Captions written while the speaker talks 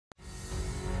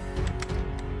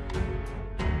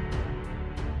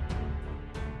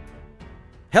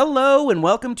Hello and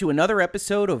welcome to another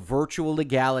episode of Virtual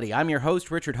Legality. I'm your host,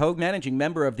 Richard Hogue, managing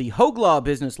member of the Hogue Law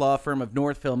business law firm of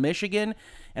Northville, Michigan,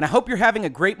 and I hope you're having a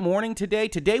great morning today.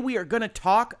 Today we are going to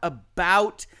talk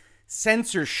about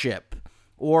censorship,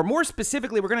 or more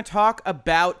specifically, we're going to talk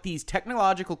about these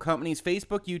technological companies,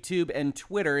 Facebook, YouTube, and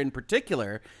Twitter in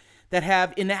particular, that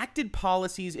have enacted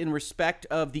policies in respect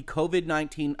of the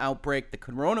COVID-19 outbreak, the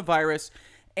coronavirus,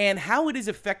 and how it is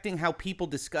affecting how people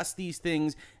discuss these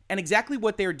things and exactly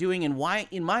what they're doing and why,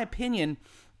 in my opinion,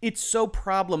 it's so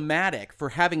problematic for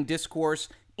having discourse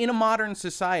in a modern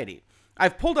society.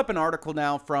 I've pulled up an article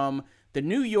now from the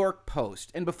New York Post,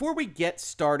 and before we get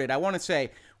started, I want to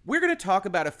say we're going to talk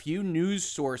about a few news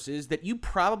sources that you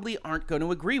probably aren't going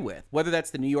to agree with, whether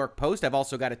that's the New York Post. I've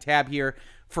also got a tab here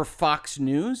for Fox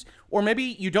News, or maybe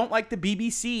you don't like the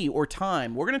BBC or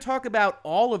Time. We're going to talk about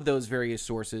all of those various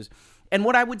sources. And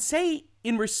what I would say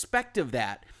in respect of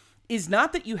that is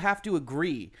not that you have to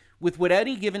agree with what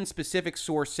any given specific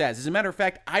source says. As a matter of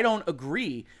fact, I don't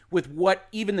agree with what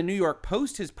even the New York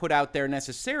Post has put out there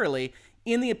necessarily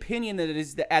in the opinion that it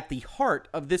is at the heart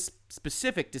of this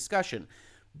specific discussion.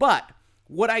 But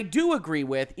what I do agree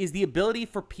with is the ability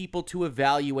for people to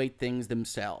evaluate things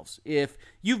themselves. If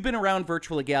you've been around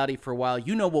virtual legality for a while,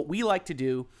 you know what we like to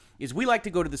do is we like to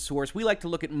go to the source. We like to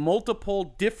look at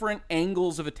multiple different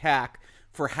angles of attack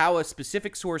for how a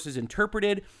specific source is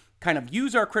interpreted, kind of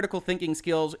use our critical thinking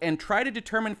skills, and try to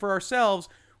determine for ourselves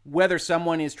whether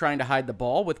someone is trying to hide the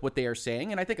ball with what they are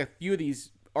saying. And I think a few of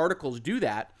these articles do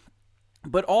that,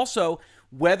 but also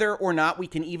whether or not we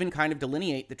can even kind of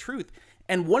delineate the truth.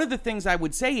 And one of the things I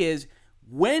would say is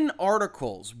when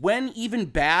articles, when even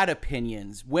bad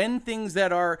opinions, when things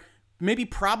that are maybe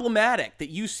problematic that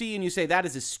you see and you say that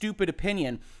is a stupid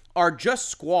opinion are just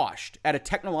squashed at a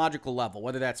technological level,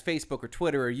 whether that's Facebook or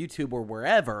Twitter or YouTube or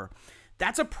wherever,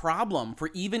 that's a problem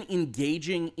for even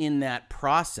engaging in that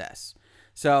process.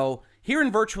 So here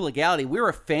in Virtual Legality, we're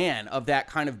a fan of that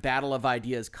kind of battle of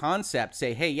ideas concept.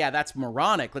 Say, hey, yeah, that's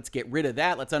moronic. Let's get rid of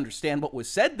that. Let's understand what was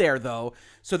said there, though,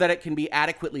 so that it can be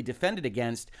adequately defended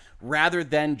against rather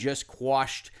than just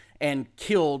quashed and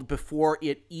killed before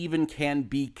it even can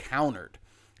be countered.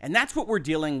 And that's what we're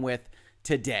dealing with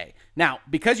today. Now,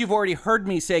 because you've already heard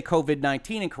me say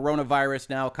COVID-19 and coronavirus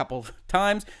now a couple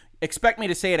times, expect me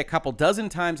to say it a couple dozen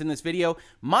times in this video.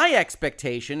 My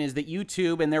expectation is that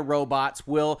YouTube and their robots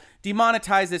will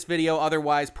demonetize this video,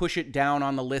 otherwise push it down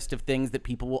on the list of things that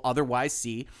people will otherwise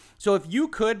see. So if you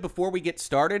could, before we get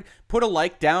started, put a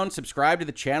like down, subscribe to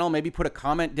the channel, maybe put a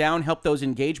comment down, help those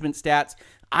engagement stats,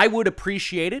 I would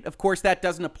appreciate it. Of course, that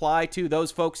doesn't apply to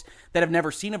those folks that have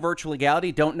never seen a virtual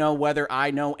legality, don't know whether I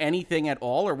know anything at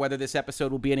all or whether this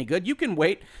episode will be any good. You can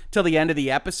wait till the end of the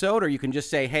episode, or you can just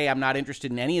say, hey, I'm not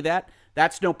interested in any of that.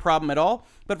 That's no problem at all.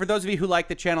 But for those of you who like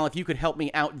the channel, if you could help me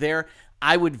out there,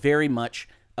 I would very much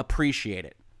appreciate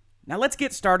it. Now let's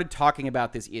get started talking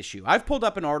about this issue. I've pulled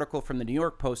up an article from the New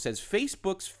York Post that says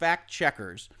Facebook's fact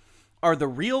checkers are the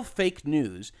real fake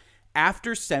news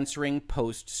after censoring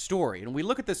post story. And we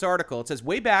look at this article, it says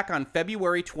way back on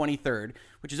February 23rd,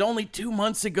 which is only 2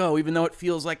 months ago, even though it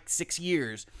feels like 6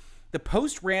 years, the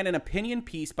Post ran an opinion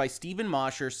piece by Stephen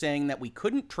Mosher saying that we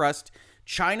couldn't trust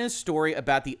China's story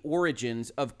about the origins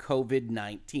of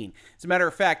COVID-19. As a matter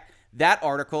of fact, that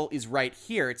article is right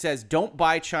here. It says, don't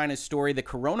buy China's story. The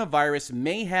coronavirus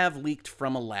may have leaked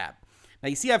from a lab. Now,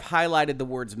 you see I've highlighted the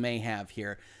words may have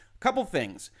here. A couple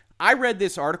things. I read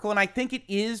this article, and I think it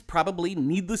is probably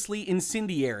needlessly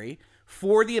incendiary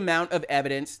for the amount of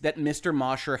evidence that Mr.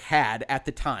 Mosher had at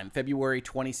the time, February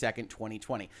 22nd,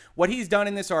 2020. What he's done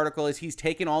in this article is he's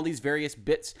taken all these various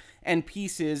bits and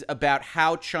pieces about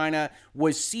how China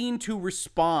was seen to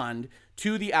respond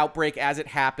to the outbreak as it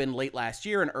happened late last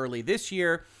year and early this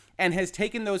year, and has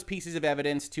taken those pieces of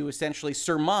evidence to essentially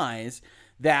surmise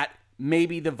that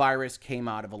maybe the virus came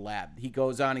out of a lab. He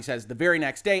goes on, he says, the very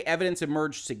next day, evidence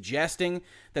emerged suggesting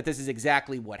that this is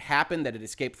exactly what happened, that it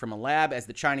escaped from a lab, as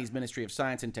the Chinese Ministry of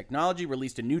Science and Technology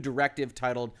released a new directive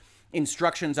titled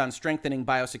Instructions on Strengthening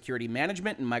Biosecurity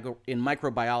Management in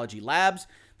Microbiology Labs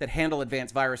that handle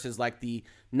advanced viruses like the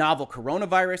novel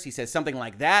coronavirus. He says something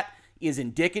like that is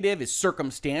indicative, is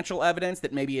circumstantial evidence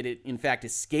that maybe it in fact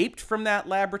escaped from that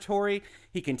laboratory.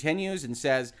 He continues and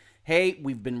says, hey,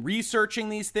 we've been researching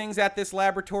these things at this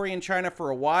laboratory in China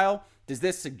for a while. Does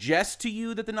this suggest to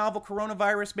you that the novel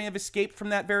coronavirus may have escaped from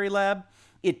that very lab?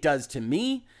 It does to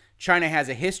me. China has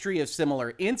a history of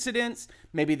similar incidents.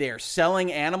 Maybe they are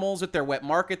selling animals at their wet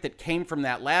market that came from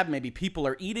that lab. Maybe people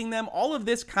are eating them. All of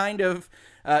this kind of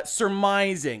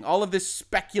surmising, all of this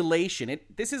speculation.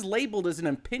 This is labeled as an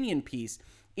opinion piece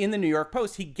in the New York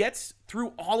Post. He gets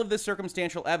through all of this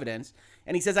circumstantial evidence,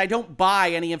 and he says, I don't buy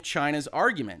any of China's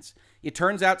arguments. It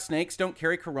turns out snakes don't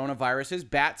carry coronaviruses.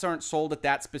 Bats aren't sold at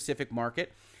that specific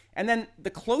market. And then the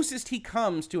closest he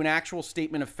comes to an actual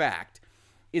statement of fact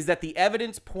is that the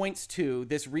evidence points to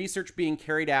this research being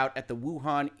carried out at the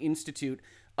Wuhan Institute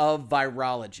of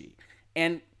Virology.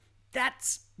 And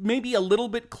that's maybe a little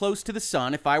bit close to the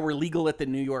sun if I were legal at the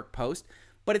New York Post,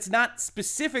 but it's not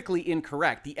specifically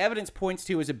incorrect. The evidence points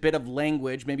to is a bit of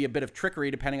language, maybe a bit of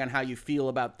trickery, depending on how you feel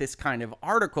about this kind of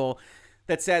article,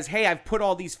 that says, hey, I've put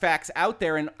all these facts out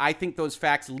there, and I think those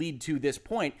facts lead to this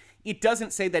point. It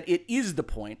doesn't say that it is the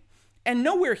point. And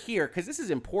nowhere here, because this is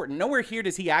important, nowhere here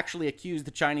does he actually accuse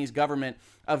the Chinese government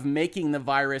of making the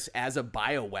virus as a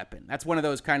bioweapon. That's one of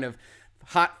those kind of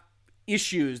hot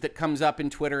issues that comes up in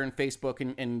Twitter and Facebook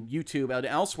and YouTube and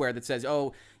elsewhere that says,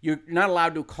 oh, you're not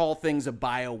allowed to call things a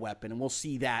bioweapon. And we'll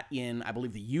see that in, I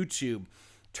believe, the YouTube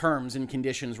terms and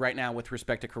conditions right now with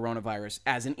respect to coronavirus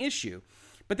as an issue.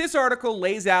 But this article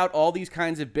lays out all these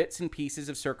kinds of bits and pieces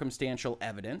of circumstantial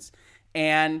evidence.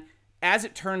 And as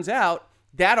it turns out,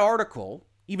 that article,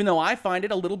 even though I find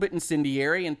it a little bit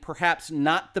incendiary and perhaps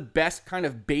not the best kind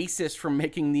of basis for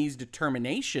making these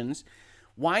determinations,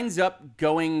 winds up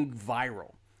going viral.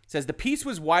 It says the piece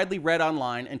was widely read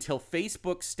online until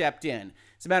Facebook stepped in.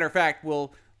 As a matter of fact,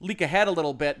 we'll leak ahead a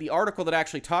little bit. The article that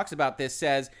actually talks about this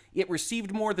says it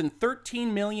received more than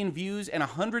 13 million views and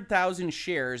 100,000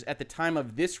 shares at the time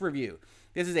of this review.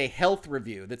 This is a health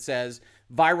review that says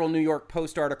viral New York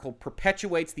Post article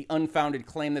perpetuates the unfounded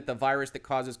claim that the virus that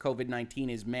causes COVID-19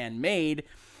 is man-made,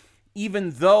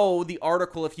 even though the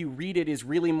article, if you read it, is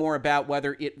really more about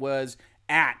whether it was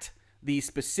at the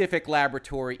specific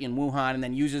laboratory in Wuhan, and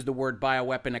then uses the word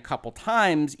bioweapon a couple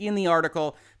times in the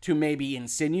article to maybe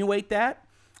insinuate that.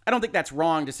 I don't think that's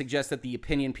wrong to suggest that the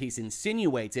opinion piece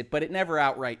insinuates it, but it never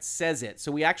outright says it.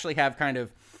 So we actually have kind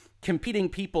of competing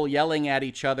people yelling at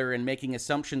each other and making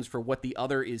assumptions for what the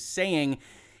other is saying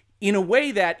in a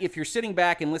way that if you're sitting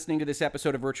back and listening to this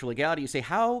episode of Virtual Legality, you say,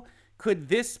 how could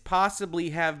this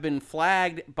possibly have been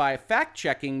flagged by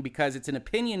fact-checking because it's an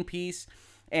opinion piece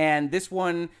and this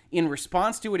one in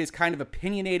response to it is kind of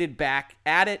opinionated back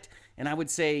at it? And I would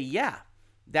say, yeah,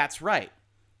 that's right.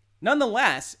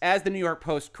 Nonetheless, as the New York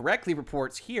Post correctly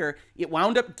reports here, it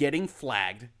wound up getting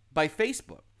flagged by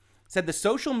Facebook. Said the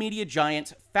social media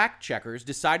giant's fact-checkers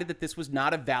decided that this was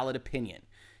not a valid opinion.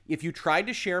 If you tried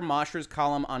to share Mosher's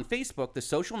column on Facebook, the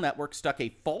social network stuck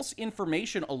a false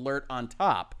information alert on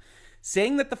top,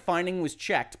 saying that the finding was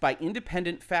checked by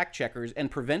independent fact-checkers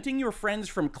and preventing your friends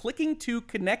from clicking to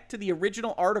connect to the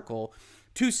original article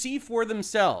to see for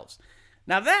themselves.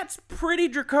 Now, that's pretty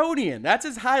draconian. That's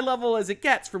as high level as it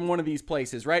gets from one of these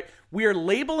places, right? We are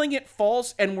labeling it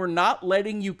false, and we're not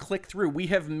letting you click through. We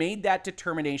have made that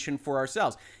determination for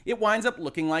ourselves. It winds up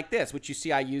looking like this, which you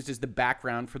see I used as the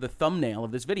background for the thumbnail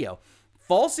of this video.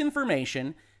 False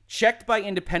information checked by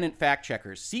independent fact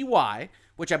checkers. See why,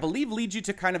 which I believe leads you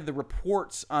to kind of the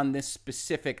reports on this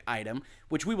specific item,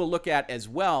 which we will look at as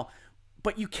well.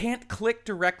 But you can't click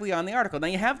directly on the article. Now,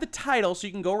 you have the title, so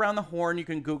you can go around the horn, you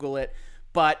can Google it.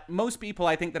 But most people,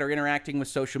 I think, that are interacting with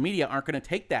social media aren't going to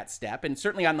take that step. And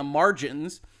certainly on the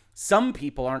margins, some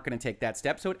people aren't going to take that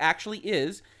step. So it actually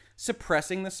is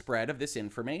suppressing the spread of this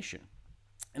information.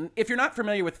 And if you're not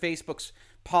familiar with Facebook's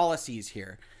policies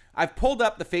here, I've pulled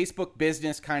up the Facebook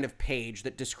business kind of page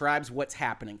that describes what's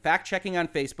happening. Fact-checking on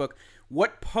Facebook,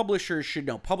 what publishers should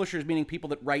know. Publishers meaning people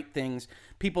that write things,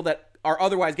 people that are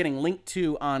otherwise getting linked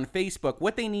to on Facebook,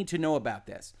 what they need to know about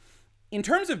this. In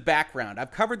terms of background,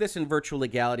 I've covered this in Virtual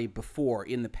Legality before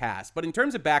in the past, but in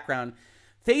terms of background,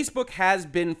 Facebook has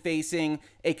been facing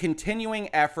a continuing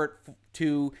effort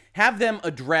to have them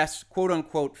address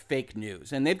quote-unquote fake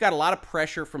news. And they've got a lot of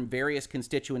pressure from various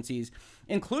constituencies,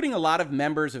 including a lot of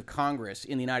members of Congress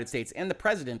in the United States and the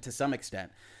president to some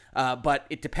extent. But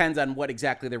it depends on what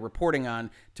exactly they're reporting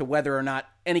on to whether or not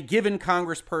any given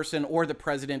congressperson or the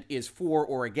president is for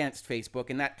or against Facebook.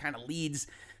 And that kind of leads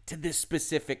to this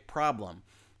specific problem.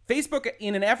 Facebook,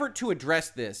 in an effort to address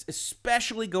this,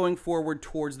 especially going forward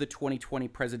towards the 2020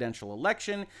 presidential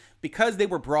election, because they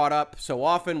were brought up so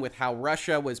often with how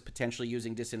Russia was potentially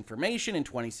using disinformation in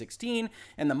 2016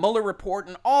 and the Mueller report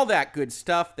and all that good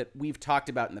stuff that we've talked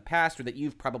about in the past or that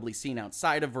you've probably seen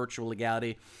outside of Virtual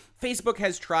Legality, Facebook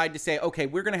has tried to say, okay,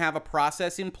 we're going to have a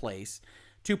process in place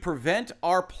to prevent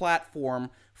our platform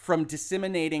from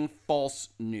disseminating false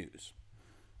news.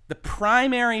 The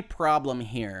primary problem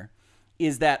here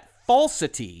is that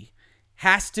falsity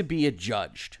has to be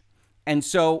adjudged. And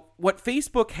so what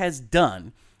Facebook has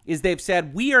done is they've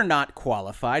said, we are not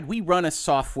qualified. We run a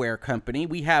software company.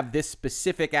 We have this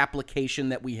specific application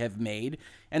that we have made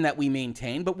and that we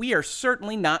maintain, but we are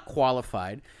certainly not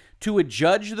qualified to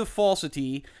adjudge the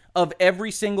falsity of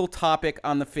every single topic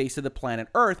on the face of the planet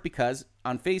Earth, because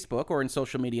on Facebook or in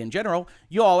social media in general,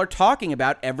 you all are talking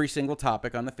about every single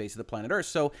topic on the face of the planet Earth.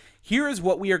 So here is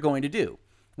what we are going to do.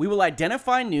 We will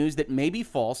identify news that may be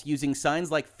false using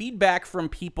signs like feedback from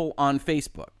people on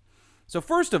Facebook. So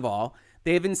first of all,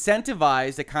 they have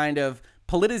incentivized a kind of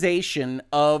politicization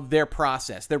of their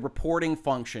process, their reporting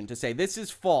function, to say, this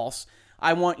is false,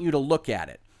 I want you to look at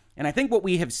it. And I think what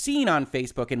we have seen on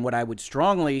Facebook, and what I would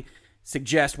strongly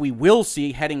suggest we will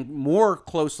see heading more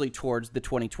closely towards the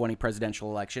 2020 presidential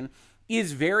election,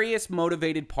 is various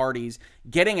motivated parties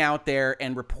getting out there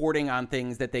and reporting on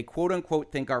things that they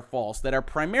quote-unquote think are false, that are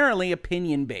primarily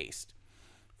opinion-based.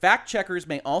 Fact checkers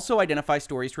may also identify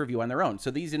stories to review on their own.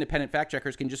 So these independent fact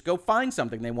checkers can just go find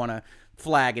something they want to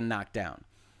flag and knock down.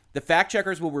 The fact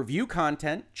checkers will review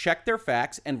content, check their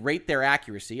facts, and rate their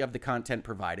accuracy of the content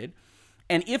provided.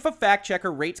 And if a fact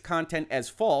checker rates content as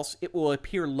false, it will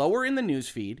appear lower in the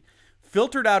newsfeed,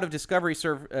 filtered out of discovery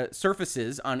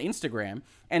surfaces on Instagram,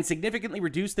 and significantly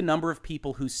reduce the number of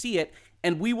people who see it.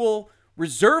 And we will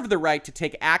reserve the right to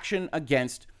take action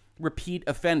against repeat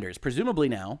offenders, presumably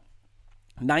now,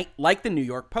 like the New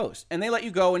York Post. And they let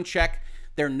you go and check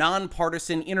their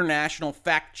nonpartisan international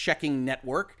fact-checking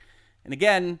network. And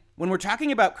again, when we're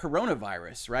talking about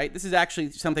coronavirus, right, this is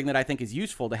actually something that I think is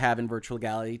useful to have in virtual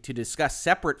legality to discuss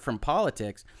separate from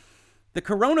politics. The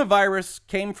coronavirus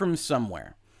came from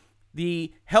somewhere.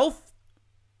 The health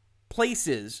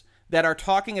places that are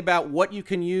talking about what you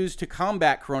can use to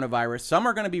combat coronavirus, some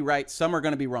are going to be right, some are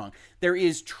going to be wrong. There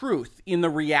is truth in the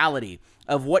reality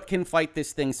of what can fight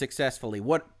this thing successfully,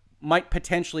 what might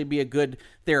potentially be a good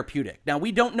therapeutic. Now,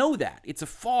 we don't know that. It's a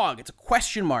fog. It's a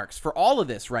question marks for all of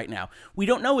this right now. We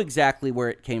don't know exactly where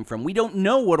it came from. We don't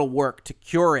know what'll work to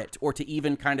cure it or to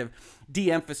even kind of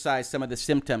de-emphasize some of the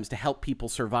symptoms to help people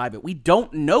survive it. We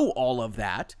don't know all of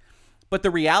that. But the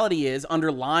reality is,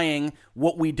 underlying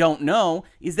what we don't know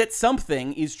is that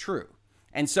something is true.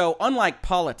 And so unlike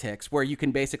politics, where you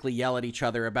can basically yell at each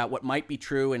other about what might be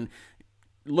true and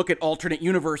look at alternate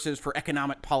universes for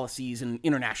economic policies and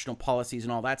international policies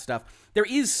and all that stuff, there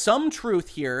is some truth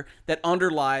here that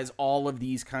underlies all of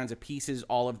these kinds of pieces,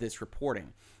 all of this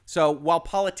reporting. So while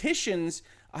politicians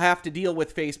have to deal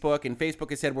with Facebook, and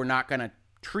Facebook has said we're not going to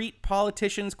treat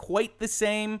politicians quite the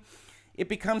same, it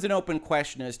becomes an open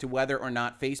question as to whether or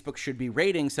not Facebook should be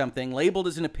rating something labeled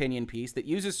as an opinion piece that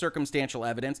uses circumstantial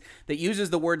evidence, that uses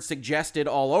the word suggested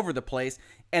all over the place,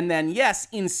 and then, yes,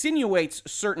 insinuates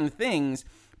certain things,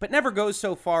 but never goes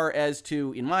so far as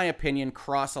to, in my opinion,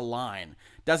 cross a line.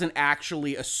 Doesn't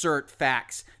actually assert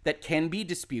facts that can be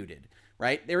disputed,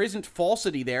 right? There isn't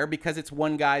falsity there because it's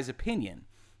one guy's opinion.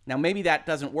 Now, maybe that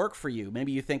doesn't work for you.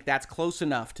 Maybe you think that's close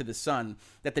enough to the sun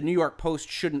that the New York Post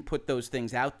shouldn't put those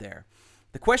things out there.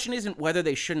 The question isn't whether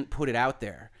they shouldn't put it out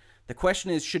there. The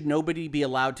question is, should nobody be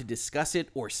allowed to discuss it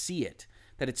or see it?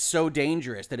 That it's so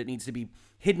dangerous that it needs to be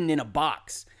hidden in a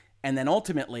box. And then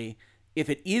ultimately, if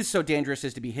it is so dangerous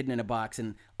as to be hidden in a box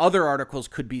and other articles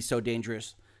could be so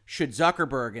dangerous, should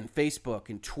Zuckerberg and Facebook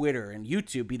and Twitter and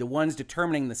YouTube be the ones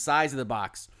determining the size of the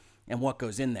box and what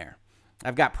goes in there?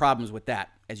 I've got problems with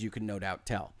that, as you can no doubt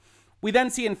tell. We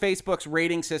then see in Facebook's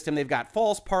rating system, they've got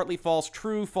false, partly false,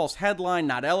 true, false headline,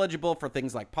 not eligible for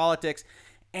things like politics.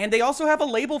 And they also have a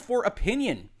label for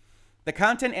opinion. The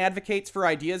content advocates for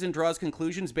ideas and draws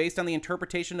conclusions based on the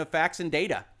interpretation of facts and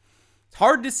data. It's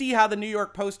hard to see how the New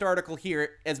York Post article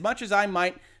here, as much as I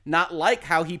might not like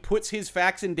how he puts his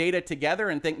facts and data together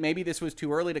and think maybe this was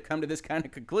too early to come to this kind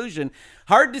of conclusion,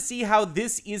 hard to see how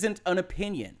this isn't an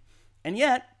opinion. And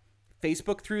yet,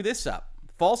 Facebook threw this up.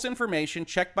 False information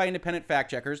checked by independent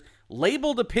fact checkers,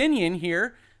 labeled opinion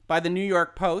here by the New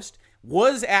York Post,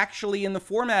 was actually in the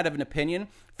format of an opinion.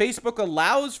 Facebook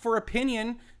allows for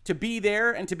opinion to be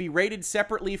there and to be rated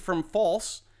separately from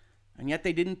false, and yet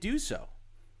they didn't do so.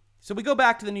 So we go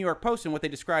back to the New York Post and what they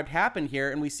described happened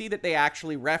here, and we see that they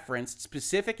actually referenced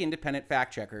specific independent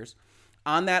fact checkers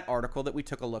on that article that we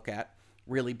took a look at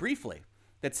really briefly,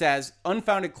 that says,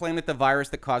 unfounded claim that the virus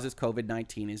that causes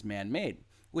COVID-19 is man-made,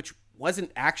 which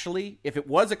wasn't actually. If it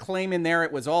was a claim in there,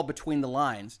 it was all between the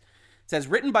lines. It says,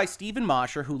 written by Stephen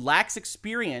Mosher, who lacks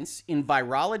experience in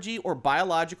virology or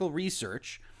biological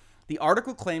research, the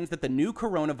article claims that the new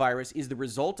coronavirus is the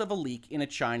result of a leak in a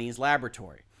Chinese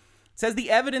laboratory. It says the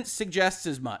evidence suggests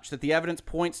as much, that the evidence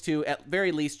points to, at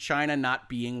very least, China not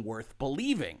being worth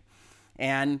believing.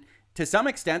 And to some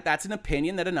extent, that's an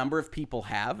opinion that a number of people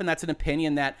have, and that's an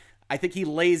opinion that I think he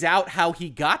lays out how he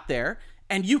got there,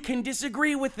 and you can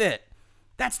disagree with it.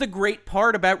 That's the great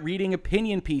part about reading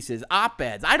opinion pieces,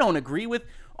 op-eds. I don't agree with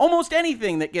almost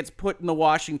anything that gets put in the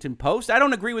Washington Post. I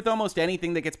don't agree with almost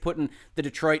anything that gets put in the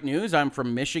Detroit News. I'm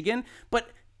from Michigan. But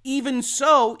even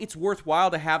so, it's worthwhile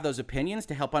to have those opinions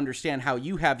to help understand how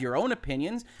you have your own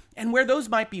opinions and where those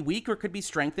might be weak or could be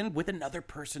strengthened with another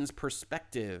person's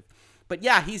perspective. But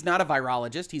yeah, he's not a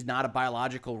virologist. He's not a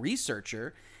biological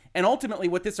researcher. And ultimately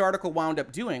what this article wound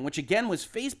up doing, which again was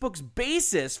Facebook's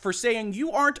basis for saying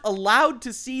you aren't allowed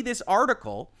to see this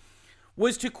article,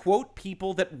 was to quote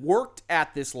people that worked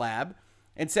at this lab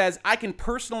and says, I can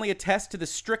personally attest to the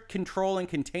strict control and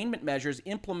containment measures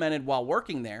implemented while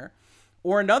working there.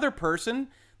 Or another person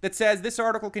that says this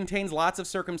article contains lots of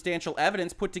circumstantial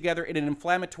evidence put together in an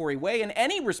inflammatory way, and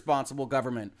any responsible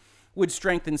government would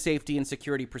strengthen safety and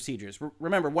security procedures.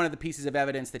 Remember, one of the pieces of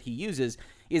evidence that he uses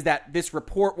is that this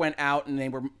report went out and they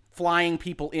were flying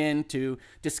people in to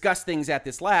discuss things at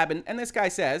this lab. And this guy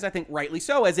says, I think rightly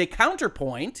so, as a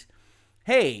counterpoint,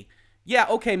 hey, yeah,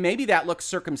 okay, maybe that looks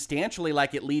circumstantially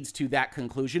like it leads to that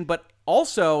conclusion, but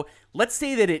also, let's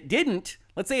say that it didn't.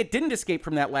 Let's say it didn't escape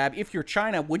from that lab. If you're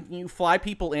China, wouldn't you fly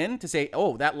people in to say,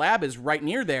 oh, that lab is right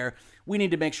near there. We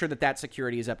need to make sure that that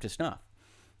security is up to snuff.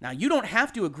 Now, you don't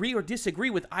have to agree or disagree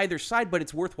with either side, but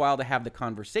it's worthwhile to have the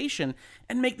conversation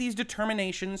and make these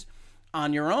determinations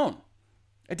on your own.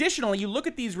 Additionally, you look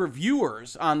at these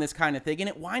reviewers on this kind of thing, and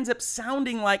it winds up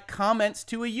sounding like comments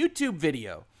to a YouTube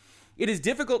video. It is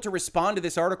difficult to respond to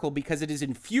this article because it is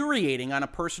infuriating on a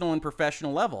personal and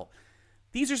professional level.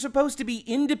 These are supposed to be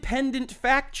independent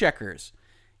fact checkers.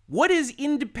 What is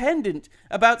independent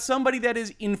about somebody that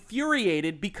is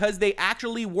infuriated because they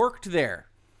actually worked there,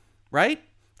 right?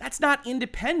 That's not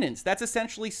independence. That's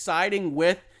essentially siding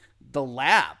with the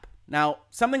lab. Now,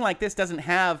 something like this doesn't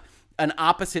have an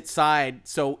opposite side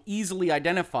so easily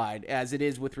identified as it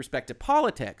is with respect to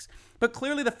politics. But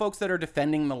clearly the folks that are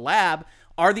defending the lab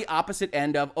are the opposite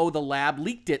end of, oh, the lab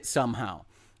leaked it somehow.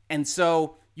 And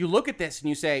so you look at this and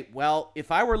you say, well, if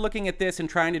I were looking at this and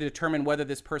trying to determine whether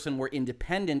this person were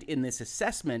independent in this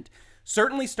assessment,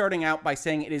 certainly starting out by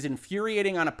saying it is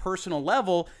infuriating on a personal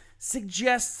level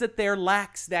suggests that there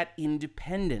lacks that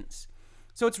independence.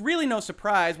 So it's really no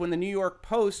surprise when the New York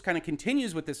Post kind of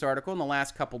continues with this article in the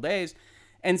last couple days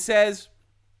and says,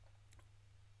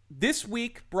 this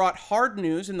week brought hard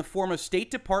news in the form of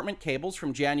State Department cables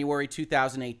from January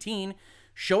 2018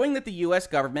 showing that the U.S.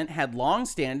 government had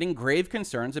long-standing grave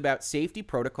concerns about safety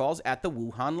protocols at the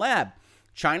Wuhan lab,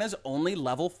 China's only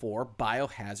level 4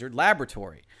 biohazard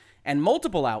laboratory. And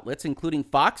multiple outlets, including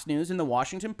Fox News and the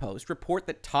Washington Post, report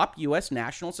that top U.S.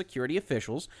 national security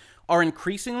officials are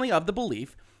increasingly of the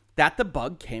belief that the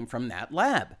bug came from that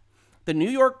lab. The New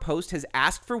York Post has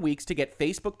asked for weeks to get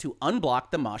Facebook to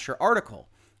unblock the Mosher article.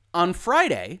 On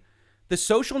Friday, the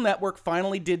social network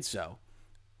finally did so,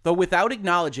 though without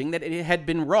acknowledging that it had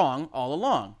been wrong all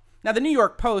along. Now, the New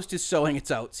York Post is sowing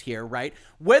its oats here, right?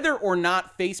 Whether or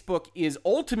not Facebook is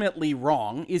ultimately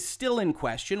wrong is still in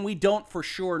question. We don't for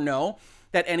sure know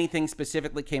that anything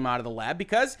specifically came out of the lab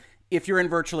because if you're in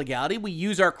virtual legality, we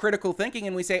use our critical thinking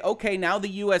and we say, okay, now the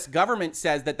U.S. government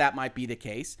says that that might be the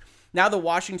case. Now the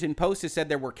Washington Post has said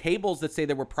there were cables that say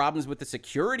there were problems with the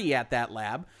security at that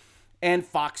lab. And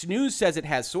Fox News says it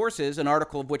has sources, an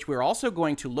article of which we're also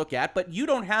going to look at, but you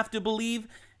don't have to believe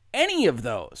any of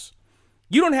those.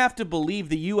 You don't have to believe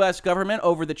the U.S. government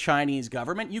over the Chinese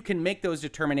government. You can make those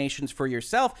determinations for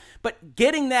yourself, but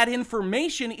getting that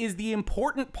information is the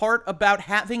important part about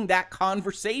having that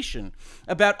conversation,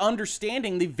 about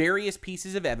understanding the various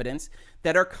pieces of evidence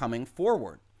that are coming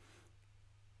forward.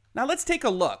 Now let's take a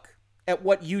look at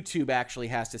what YouTube actually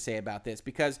has to say about this,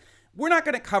 because we're not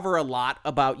going to cover a lot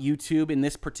about YouTube in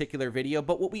this particular video,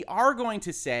 but what we are going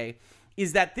to say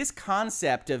is that this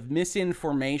concept of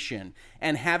misinformation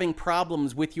and having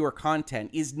problems with your content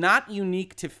is not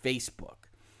unique to Facebook,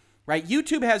 right?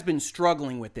 YouTube has been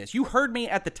struggling with this. You heard me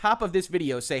at the top of this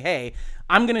video say, hey,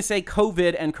 I'm going to say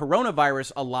COVID and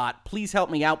coronavirus a lot. Please help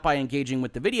me out by engaging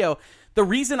with the video. The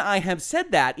reason I have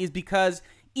said that is because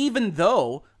even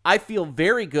though I feel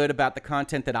very good about the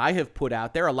content that I have put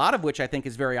out there, a lot of which I think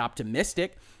is very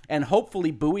optimistic and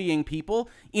hopefully buoying people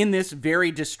in this very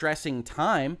distressing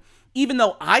time, even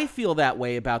though I feel that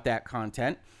way about that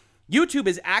content, YouTube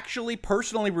has actually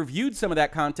personally reviewed some of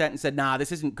that content and said, nah,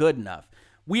 this isn't good enough.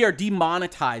 We are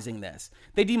demonetizing this.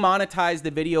 They demonetized the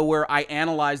video where I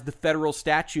analyzed the federal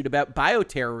statute about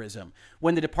bioterrorism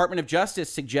when the Department of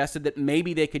Justice suggested that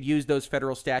maybe they could use those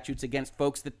federal statutes against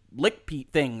folks that lick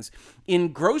things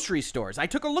in grocery stores. I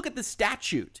took a look at the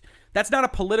statute. That's not a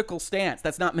political stance.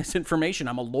 That's not misinformation.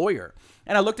 I'm a lawyer.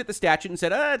 And I looked at the statute and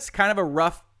said, it's kind of a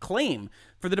rough claim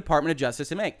for the Department of Justice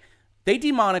to make. They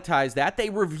demonetized that. They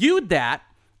reviewed that.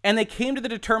 And they came to the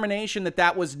determination that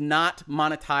that was not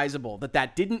monetizable, that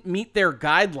that didn't meet their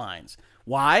guidelines.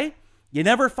 Why? You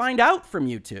never find out from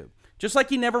YouTube, just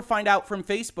like you never find out from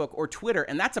Facebook or Twitter.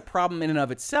 And that's a problem in and of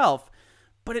itself.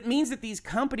 But it means that these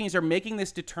companies are making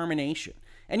this determination.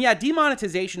 And yeah,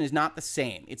 demonetization is not the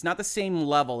same. It's not the same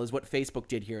level as what Facebook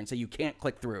did here and say you can't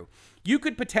click through. You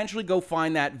could potentially go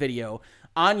find that video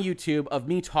on YouTube of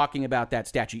me talking about that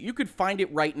statute. You could find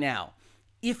it right now.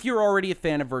 If you're already a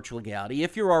fan of virtual legality,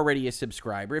 if you're already a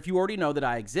subscriber, if you already know that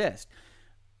I exist.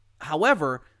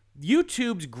 However,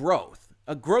 YouTube's growth,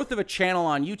 a growth of a channel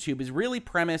on YouTube is really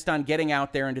premised on getting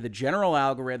out there into the general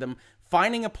algorithm,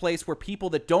 finding a place where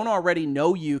people that don't already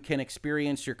know you can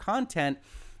experience your content.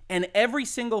 And every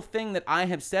single thing that I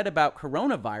have said about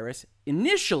coronavirus,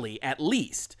 initially at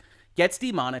least, gets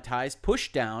demonetized,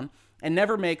 pushed down, and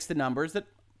never makes the numbers that,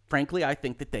 frankly, I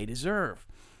think that they deserve.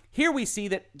 Here we see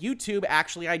that YouTube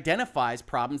actually identifies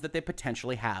problems that they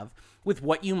potentially have with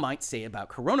what you might say about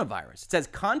coronavirus. It says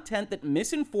content that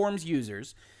misinforms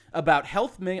users about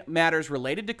health matters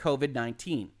related to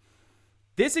COVID-19.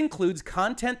 This includes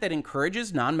content that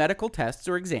encourages non-medical tests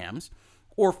or exams,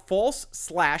 or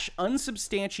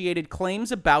false/unsubstantiated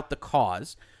claims about the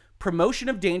cause, promotion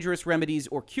of dangerous remedies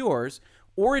or cures,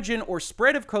 origin or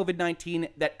spread of COVID-19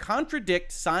 that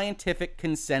contradict scientific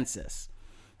consensus.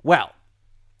 Well,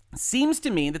 seems to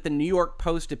me that the New York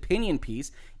Post opinion piece,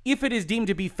 if it is deemed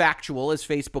to be factual, as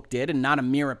Facebook did, and not a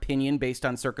mere opinion based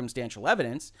on circumstantial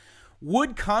evidence,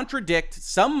 would contradict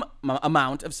some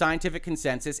amount of scientific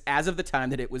consensus as of the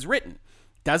time that it was written.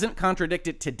 Doesn't contradict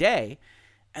it today,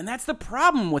 and that's the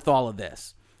problem with all of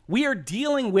this. We are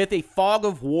dealing with a fog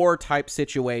of war type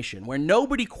situation where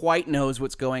nobody quite knows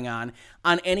what's going on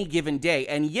any given day,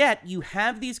 and yet you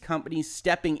have these companies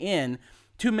stepping in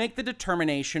to make the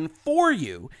determination for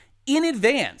you in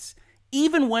advance,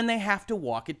 even when they have to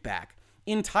walk it back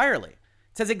entirely.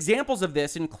 It says examples of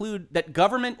this include that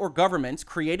government or governments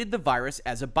created the virus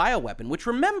as a bioweapon, which,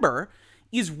 remember,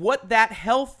 is what that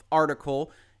health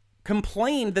article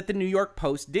complained that the New York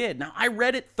Post did. Now, I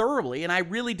read it thoroughly, and I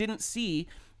really didn't see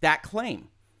that claim.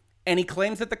 And he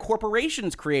claims that the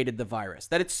corporations created the virus,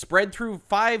 that it's spread through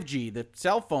 5G, the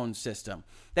cell phone system,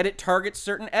 that it targets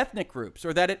certain ethnic groups,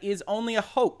 or that it is only a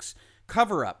hoax,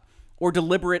 cover-up, or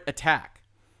deliberate attack.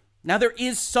 Now, there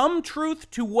is some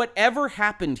truth to whatever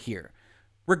happened here.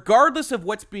 Regardless of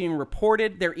what's being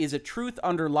reported, there is a truth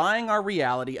underlying our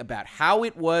reality about how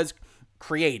it was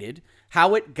created,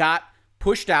 how it got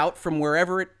pushed out from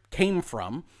wherever it came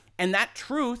from, and that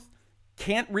truth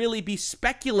can't really be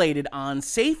speculated on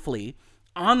safely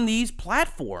on these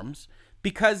platforms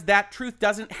because that truth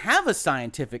doesn't have a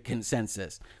scientific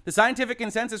consensus. The scientific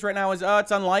consensus right now is,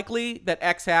 it's unlikely that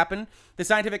X happened. The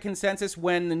scientific consensus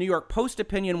when the New York Post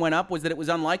opinion went up was that it was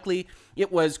unlikely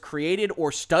it was created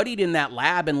or studied in that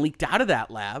lab and leaked out of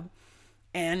that lab.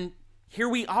 And here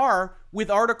we are with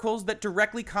articles that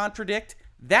directly contradict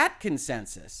that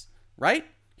consensus, right?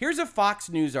 Here's a Fox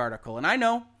News article, and I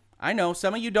know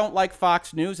some of you don't like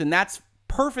Fox News, and that's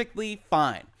perfectly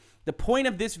fine. The point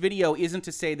of this video isn't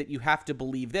to say that you have to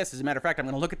believe this. As a matter of fact, I'm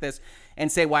going to look at this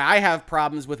and say why I have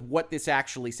problems with what this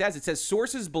actually says. It says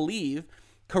sources believe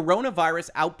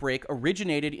coronavirus outbreak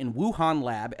originated in Wuhan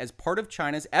lab as part of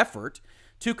China's effort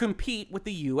to compete with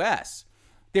the U.S.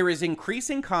 There is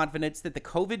increasing confidence that the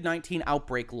COVID-19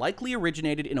 outbreak likely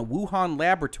originated in a Wuhan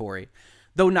laboratory,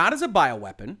 though not as a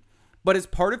bioweapon, but as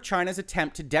part of China's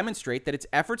attempt to demonstrate that its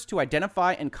efforts to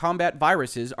identify and combat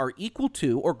viruses are equal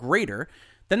to or greater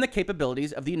than the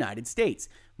capabilities of the United States.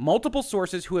 Multiple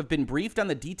sources who have been briefed on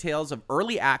the details of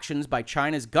early actions by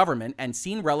China's government and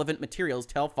seen relevant materials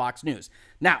tell Fox News.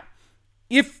 Now,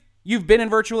 if you've been in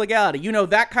virtual legality, you know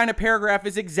that kind of paragraph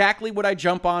is exactly what I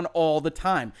jump on all the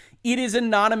time. It is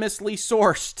anonymously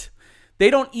sourced.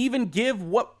 They don't even give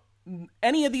what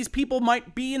any of these people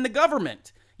might be in the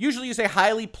government. Usually you say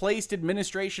highly placed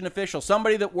administration official,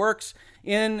 somebody that works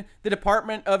in the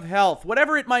Department of Health,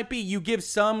 whatever it might be, you give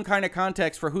some kind of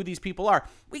context for who these people are.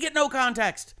 We get no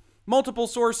context. Multiple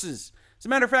sources. As a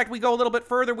matter of fact, we go a little bit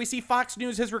further. We see Fox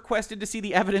News has requested to see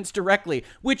the evidence directly,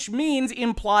 which means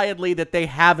impliedly that they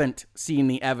haven't seen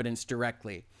the evidence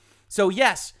directly. So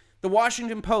yes, The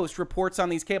Washington Post reports on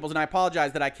these cables, and I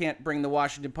apologize that I can't bring the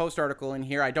Washington Post article in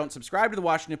here. I don't subscribe to the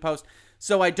Washington Post,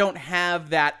 so I don't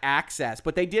have that access.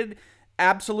 But they did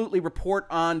absolutely report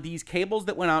on these cables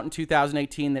that went out in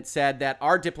 2018 that said that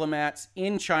our diplomats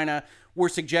in China were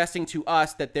suggesting to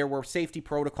us that there were safety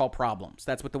protocol problems.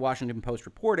 That's what the Washington Post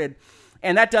reported.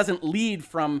 And that doesn't lead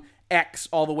from X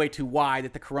all the way to Y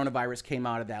that the coronavirus came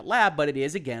out of that lab, but it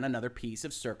is, again, another piece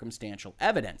of circumstantial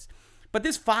evidence. But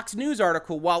this Fox News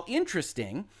article, while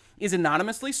interesting, is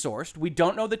anonymously sourced. We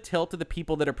don't know the tilt of the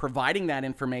people that are providing that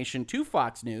information to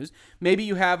Fox News. Maybe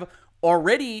you have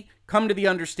already come to the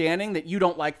understanding that you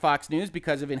don't like Fox News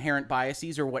because of inherent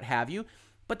biases or what have you.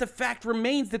 But the fact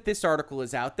remains that this article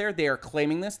is out there. They are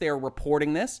claiming this. They are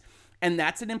reporting this. And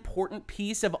that's an important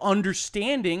piece of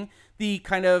understanding the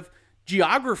kind of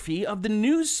geography of the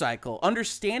news cycle,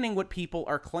 understanding what people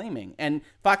are claiming. And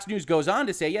Fox News goes on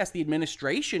to say, yes, the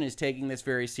administration is taking this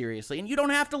very seriously. And you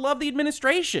don't have to love the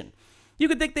administration. You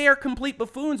could think they are complete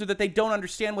buffoons or that they don't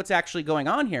understand what's actually going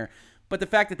on here. But the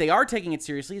fact that they are taking it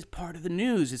seriously is part of the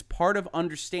news, is part of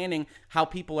understanding how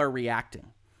people are reacting.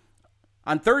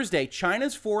 On Thursday,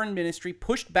 China's foreign ministry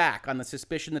pushed back on the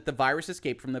suspicion that the virus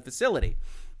escaped from the facility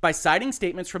by citing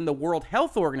statements from the World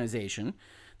Health Organization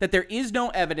that there is no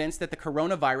evidence that the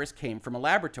coronavirus came from a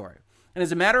laboratory. And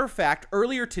as a matter of fact,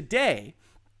 earlier today,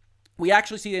 we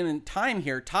actually see it in time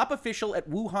here, top official at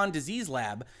Wuhan Disease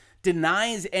Lab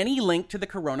denies any link to the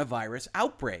coronavirus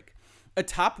outbreak. A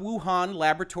top Wuhan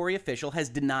laboratory official has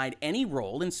denied any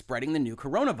role in spreading the new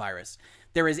coronavirus.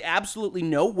 There is absolutely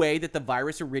no way that the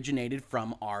virus originated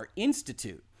from our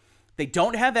institute. They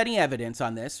don't have any evidence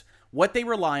on this. What they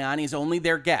rely on is only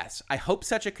their guess. I hope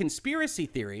such a conspiracy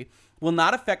theory will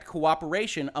not affect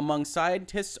cooperation among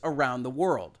scientists around the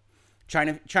world.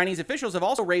 Chinese officials have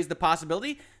also raised the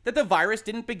possibility that the virus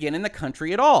didn't begin in the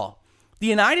country at all. The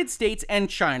United States and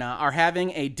China are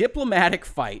having a diplomatic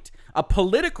fight, a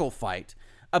political fight,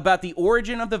 about the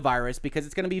origin of the virus because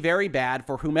it's going to be very bad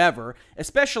for whomever,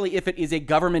 especially if it is a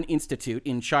government institute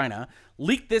in China,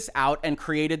 leaked this out and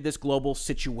created this global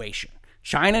situation.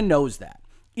 China knows that.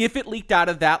 If it leaked out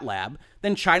of that lab,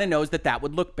 then China knows that that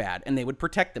would look bad and they would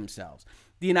protect themselves.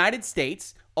 The United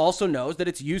States also knows that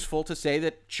it's useful to say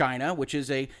that China, which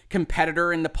is a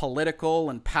competitor in the political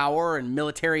and power and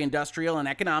military, industrial, and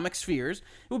economic spheres,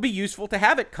 it would be useful to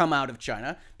have it come out of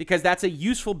China because that's a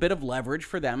useful bit of leverage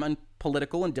for them on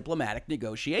political and diplomatic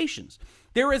negotiations.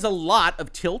 There is a lot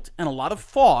of tilt and a lot of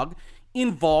fog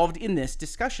involved in this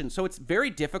discussion, so it's very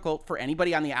difficult for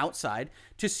anybody on the outside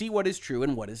to see what is true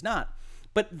and what is not.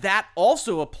 But that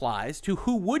also applies to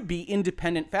who would be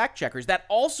independent fact checkers. That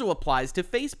also applies to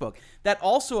Facebook. That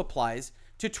also applies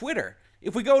to Twitter.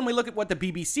 If we go and we look at what the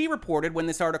BBC reported when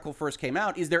this article first came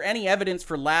out, is there any evidence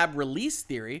for lab release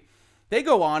theory? They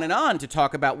go on and on to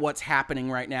talk about what's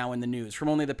happening right now in the news from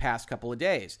only the past couple of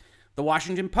days. The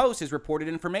Washington Post has reported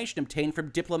information obtained from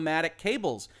diplomatic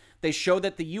cables. They show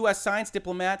that the U.S. science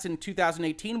diplomats in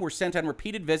 2018 were sent on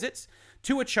repeated visits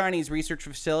to a Chinese research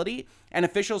facility, and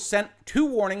officials sent 2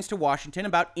 warnings to Washington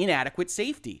about inadequate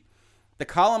safety. The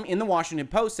column in the Washington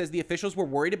Post says the officials were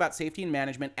worried about safety and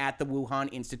management at the Wuhan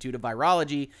Institute of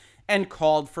Virology and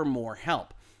called for more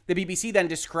help. The BBC then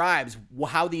describes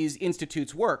how these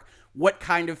institutes work, what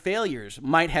kind of failures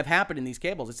might have happened in these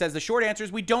cables. It says the short answer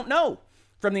is we don't know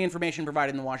from the information provided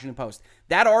in the Washington Post.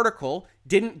 That article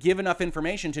didn't give enough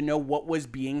information to know what was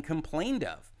being complained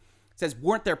of. It says,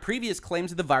 weren't there previous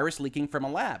claims of the virus leaking from a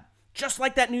lab? Just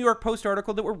like that New York Post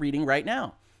article that we're reading right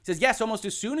now. It says, yes, almost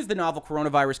as soon as the novel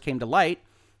coronavirus came to light,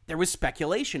 there was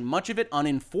speculation, much of it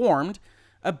uninformed,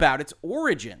 about its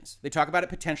origins. They talk about it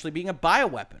potentially being a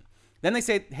bioweapon. Then they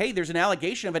say, hey, there's an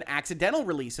allegation of an accidental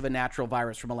release of a natural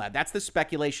virus from a lab. That's the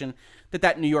speculation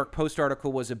that New York Post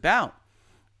article was about.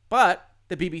 But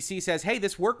the BBC says, hey,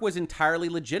 this work was entirely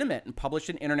legitimate and published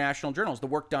in international journals, the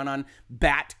work done on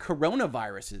bat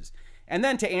coronaviruses. And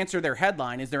then to answer their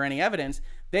headline, is there any evidence?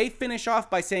 They finish off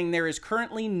by saying there is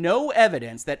currently no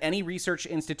evidence that any research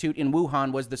institute in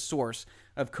Wuhan was the source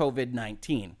of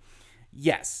COVID-19.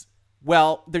 Yes.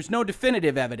 Well, there's no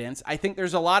definitive evidence. I think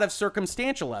there's a lot of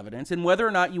circumstantial evidence, and whether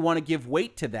or not you want to give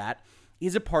weight to that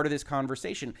is a part of this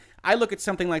conversation. I look at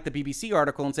something like the BBC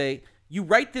article and say, you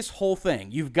write this whole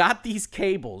thing, you've got these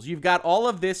cables, you've got all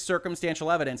of this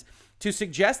circumstantial evidence. To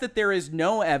suggest that there is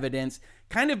no evidence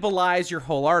kind of belies your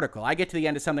whole article. I get to the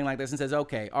end of something like this and says,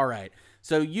 okay, all right,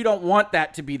 so you don't want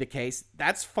that to be the case.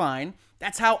 That's fine.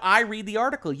 That's how I read the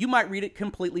article. You might read it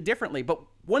completely differently. But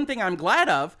one thing I'm glad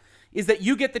of is that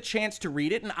you get the chance to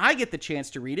read it and I get the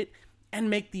chance to read it and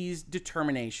make these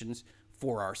determinations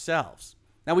for ourselves.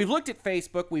 Now, we've looked at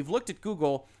Facebook, we've looked at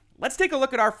Google. Let's take a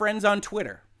look at our friends on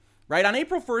Twitter. right? On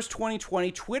April 1st,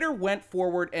 2020, Twitter went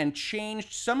forward and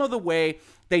changed some of the way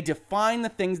they define the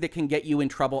things that can get you in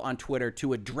trouble on Twitter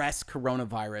to address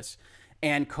coronavirus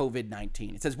and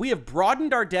COVID-19. It says, we have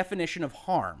broadened our definition of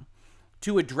harm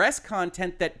to address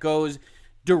content that goes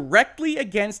directly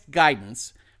against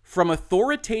guidance from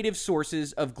authoritative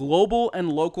sources of global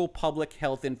and local public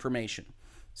health information.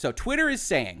 So Twitter is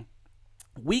saying,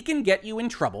 we can get you in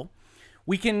trouble.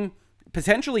 We can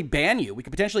potentially ban you. We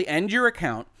could potentially end your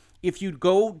account if you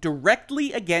go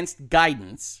directly against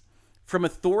guidance from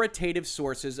authoritative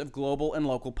sources of global and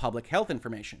local public health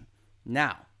information.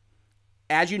 Now,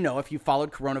 as you know, if you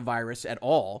followed coronavirus at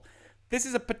all, this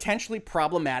is a potentially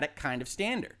problematic kind of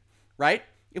standard, right?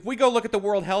 If we go look at the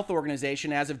World Health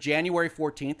Organization as of January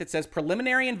 14th, it says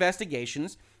preliminary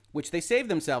investigations, which they saved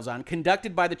themselves on,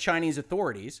 conducted by the Chinese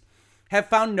authorities, have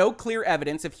found no clear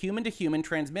evidence of human-to-human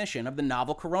transmission of the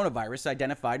novel coronavirus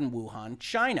identified in Wuhan,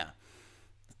 China.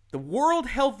 The World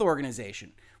Health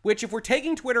Organization, which, if we're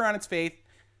taking Twitter on its faith,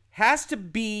 has to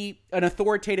be an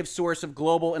authoritative source of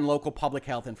global and local public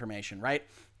health information, right?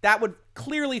 That would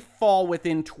clearly fall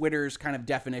within Twitter's kind of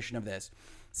definition of this.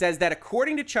 It says that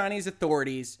according to Chinese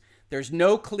authorities, there's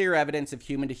no clear evidence of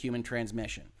human-to-human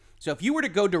transmission. So if you were to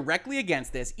go directly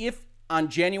against this, if on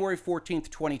January 14th,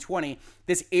 2020,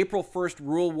 this April 1st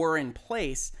rule were in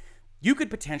place, you could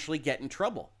potentially get in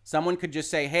trouble. Someone could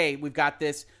just say, hey, we've got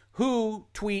this WHO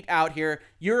tweet out here,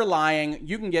 you're lying,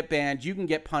 you can get banned, you can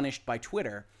get punished by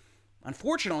Twitter.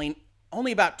 Unfortunately,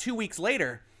 only about 2 weeks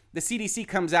later, the CDC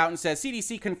comes out and says,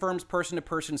 CDC confirms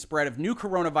person-to-person spread of new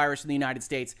coronavirus in the United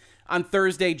States on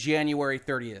Thursday, January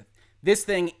 30th. This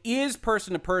thing is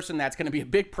person-to-person. That's going to be a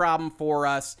big problem for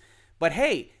us. But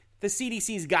hey, the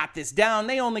CDC's got this down.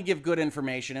 They only give good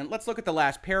information. And let's look at the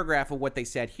last paragraph of what they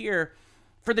said here.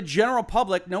 For the general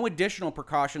public, no additional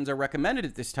precautions are recommended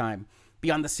at this time,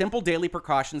 beyond the simple daily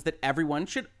precautions that everyone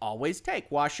should always take.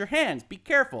 Wash your hands, be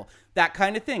careful, that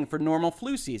kind of thing for normal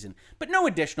flu season. But no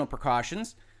additional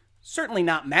precautions. Certainly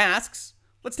not masks.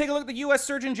 Let's take a look at the U.S.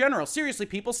 Surgeon General. Seriously,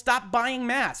 people, stop buying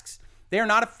masks. They are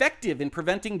not effective in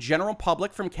preventing general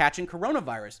public from catching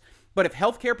coronavirus. But if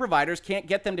healthcare providers can't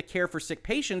get them to care for sick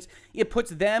patients, it puts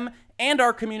them and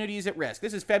our communities at risk.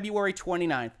 This is February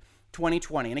 29th,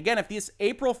 2020. And again, if this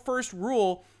April 1st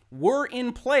rule were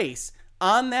in place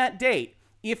on that date,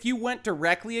 if you went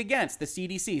directly against the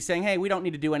CDC saying, hey, we don't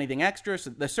need to do anything extra,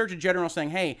 so the Surgeon General saying,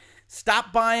 hey,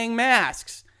 stop buying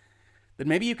masks, then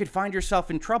maybe you could find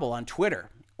yourself in trouble on Twitter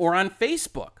or on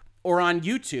Facebook or on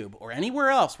YouTube or anywhere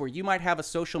else where you might have a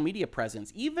social media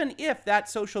presence, even if that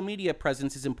social media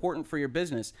presence is important for your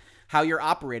business, how you're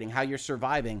operating, how you're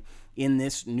surviving in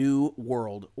this new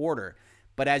world order.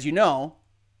 But as you know,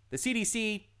 the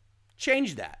CDC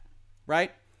changed that,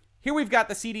 right? Here we've got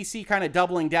the CDC kind of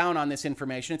doubling down on this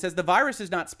information. It says the virus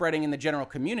is not spreading in the general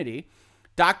community.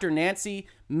 Dr. Nancy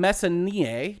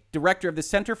Messonnier, director of the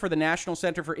Center for the National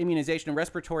Center for Immunization and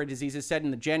Respiratory Diseases, said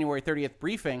in the January 30th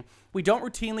briefing, we don't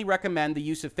routinely recommend the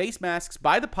use of face masks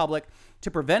by the public to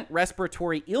prevent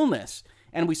respiratory illness,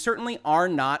 and we certainly are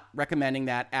not recommending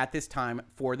that at this time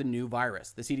for the new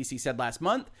virus. The CDC said last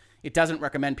month it doesn't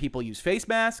recommend people use face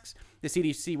masks. The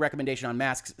CDC recommendation on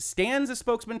masks stands, a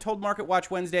spokesman told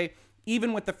MarketWatch Wednesday,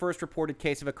 even with the first reported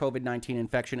case of a COVID-19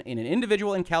 infection in an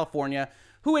individual in California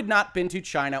who had not been to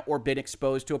China or been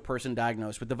exposed to a person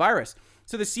diagnosed with the virus.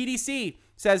 So the CDC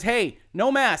says, hey,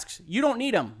 no masks. You don't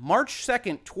need them. March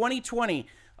 2nd, 2020.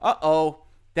 Uh-oh.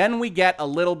 Then we get a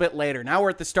little bit later. Now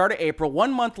we're at the start of April.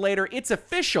 1 month later, it's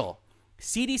official.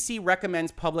 CDC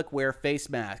recommends public wear face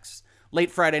masks.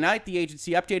 Late Friday night, the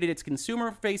agency updated its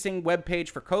consumer-facing webpage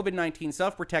for COVID-19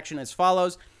 self-protection as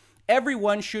follows.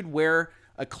 Everyone should wear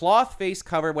a cloth face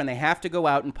cover when they have to go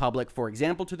out in public, for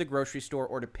example, to the grocery store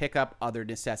or to pick up other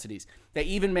necessities. They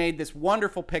even made this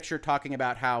wonderful picture talking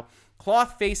about how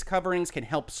cloth face coverings can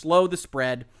help slow the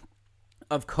spread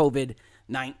of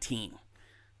COVID-19.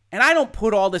 And I don't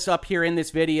put all this up here in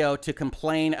this video to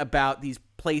complain about these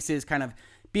places kind of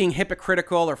being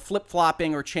hypocritical or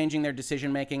flip-flopping or changing their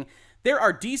decision-making. There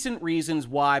are decent reasons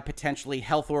why potentially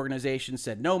health organizations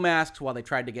said no masks while they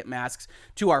tried to get masks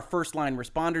to our first-line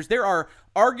responders. There are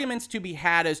arguments to be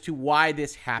had as to why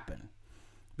this happened.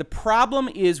 The problem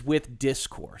is with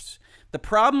discourse. The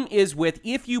problem is with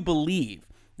if you believe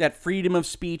that freedom of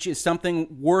speech is something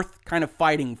worth kind of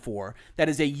fighting for, that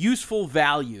is a useful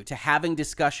value to having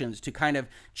discussions, to kind of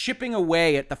chipping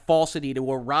away at the falsity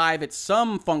to arrive at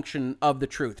some function of the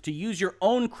truth, to use your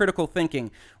own critical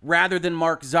thinking rather than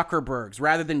Mark Zuckerberg's,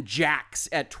 rather than Jack's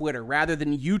at Twitter, rather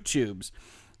than YouTube's,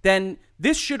 then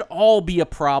this should all be a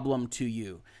problem to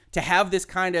you. To have this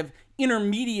kind of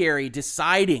intermediary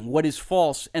deciding what is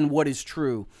false and what is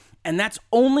true And that's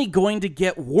only going to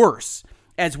get worse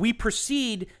as we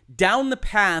proceed down the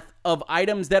path of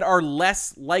items that are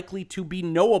less likely to be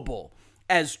knowable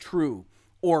as true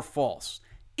or false.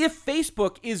 If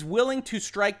Facebook is willing to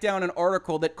strike down an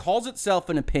article that calls itself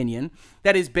an opinion,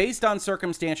 that is based on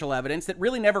circumstantial evidence, that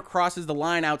really never crosses the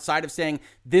line outside of saying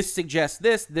this suggests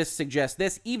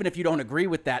this, even if you don't agree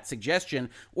with that suggestion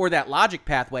or that logic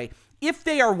pathway, if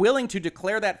they are willing to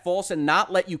declare that false and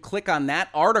not let you click on that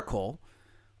article,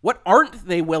 what aren't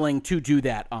they willing to do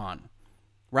that on,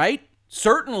 right?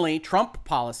 Certainly Trump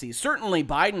policies, certainly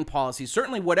Biden policies,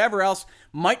 certainly whatever else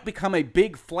might become a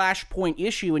big flashpoint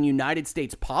issue in United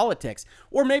States politics,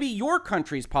 or maybe your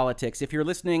country's politics. If you're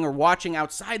listening or watching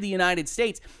outside the United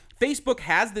States, Facebook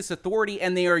has this authority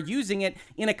and they are using it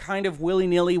in a kind of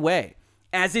willy-nilly way,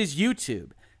 as is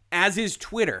YouTube, as is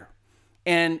Twitter.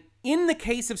 And in the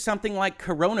case of something like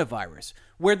coronavirus,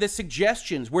 where the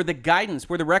suggestions, where the guidance,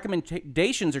 where the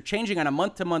recommendations are changing on a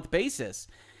month-to-month basis,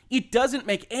 it doesn't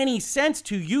make any sense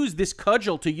to use this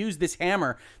cudgel, to use this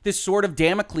hammer, this sword of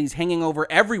Damocles hanging over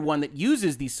everyone that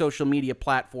uses these social media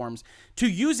platforms, to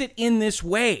use it in this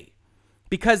way.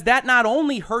 Because that not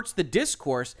only hurts the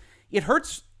discourse, it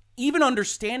hurts even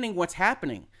understanding what's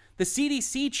happening. The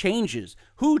CDC changes.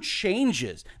 Who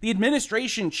changes? The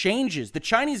administration changes. The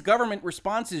Chinese government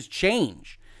responses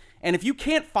change. And if you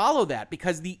can't follow that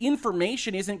because the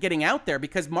information isn't getting out there,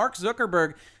 because Mark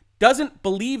Zuckerberg doesn't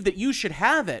believe that you should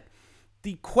have it,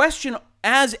 the question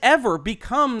as ever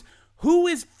becomes, who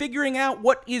is figuring out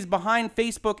what is behind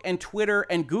Facebook and Twitter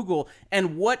and Google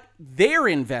and what they're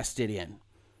invested in?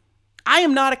 I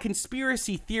am not a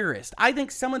conspiracy theorist. I think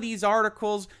some of these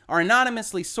articles are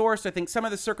anonymously sourced. I think some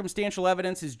of the circumstantial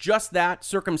evidence is just that,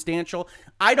 circumstantial.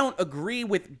 I don't agree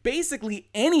with basically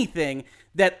anything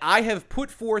that I have put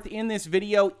forth in this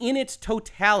video in its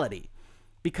totality,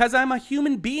 because I'm a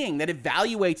human being that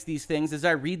evaluates these things as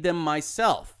I read them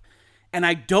myself. And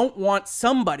I don't want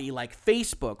somebody like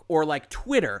Facebook or like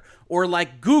Twitter or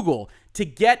like Google to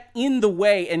get in the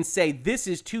way and say this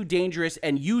is too dangerous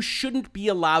and you shouldn't be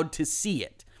allowed to see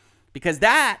it. Because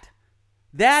that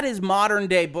is modern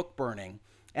day book burning.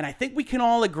 And I think we can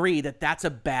all agree that that's a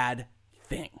bad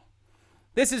thing.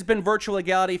 This has been Virtual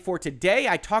Legality for today.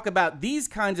 I talk about these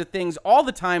kinds of things all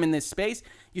the time in this space.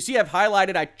 You see, I've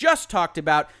highlighted, I just talked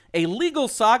about a legal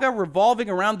saga revolving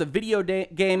around the video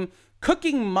game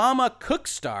Cooking Mama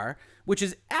Cookstar, which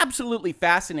is absolutely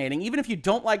fascinating. Even if you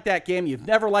don't like that game, you've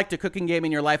never liked a cooking game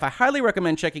in your life, I highly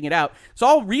recommend checking it out. It's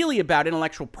all really about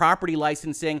intellectual property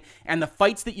licensing and the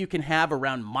fights that you can have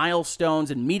around milestones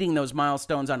and meeting those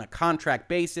milestones on a contract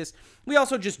basis. We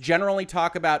also just generally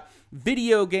talk about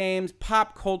video games,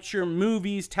 pop culture,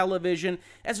 movies, television,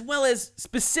 as well as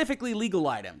specifically legal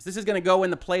items. This is going to go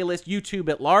in the playlist YouTube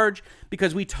at large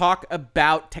because we talk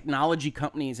about technology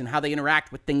companies and how they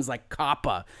interact with things like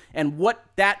COPPA and what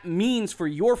that means for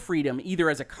your freedom, either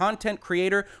as a content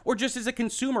creator or just as a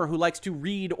consumer who likes to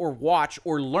read or watch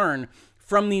or learn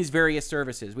from these various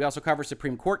services. We also cover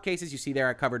Supreme Court cases. You see there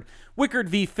I covered Wickard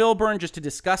v. Filburn just to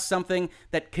discuss something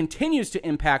that continues to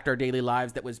impact our daily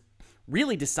lives that was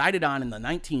really decided on in the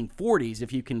 1940s,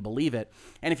 if you can believe it.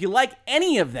 And if you like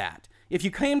any of that, if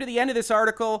you came to the end of this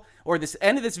article or this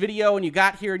end of this video and you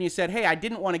got here and you said, hey, I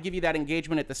didn't want to give you that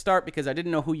engagement at the start because I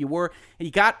didn't know who you were, and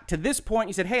you got to this point and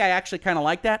you said, hey, I actually kind of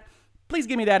like that, please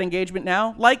give me that engagement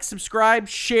now. Like, subscribe,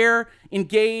 share,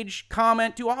 engage,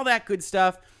 comment, do all that good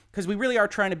stuff, because we really are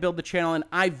trying to build the channel, and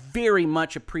I very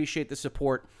much appreciate the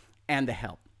support and the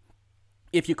help.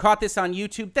 If you caught this on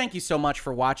YouTube, thank you so much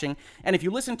for watching. And if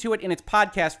you listen to it in its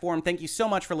podcast form, thank you so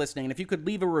much for listening. And if you could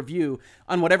leave a review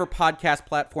on whatever podcast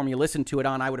platform you listen to it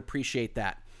on, I would appreciate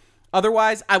that.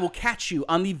 Otherwise, I will catch you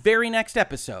on the very next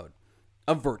episode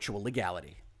of Virtual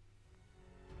Legality.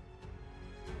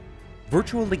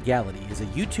 Virtual Legality is a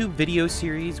YouTube video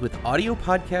series with audio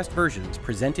podcast versions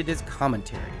presented as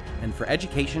commentary and for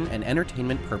education and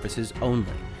entertainment purposes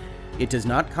only. It does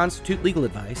not constitute legal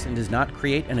advice and does not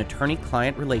create an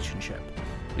attorney-client relationship.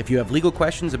 If you have legal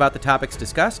questions about the topics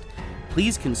discussed,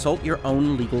 please consult your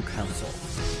own legal counsel.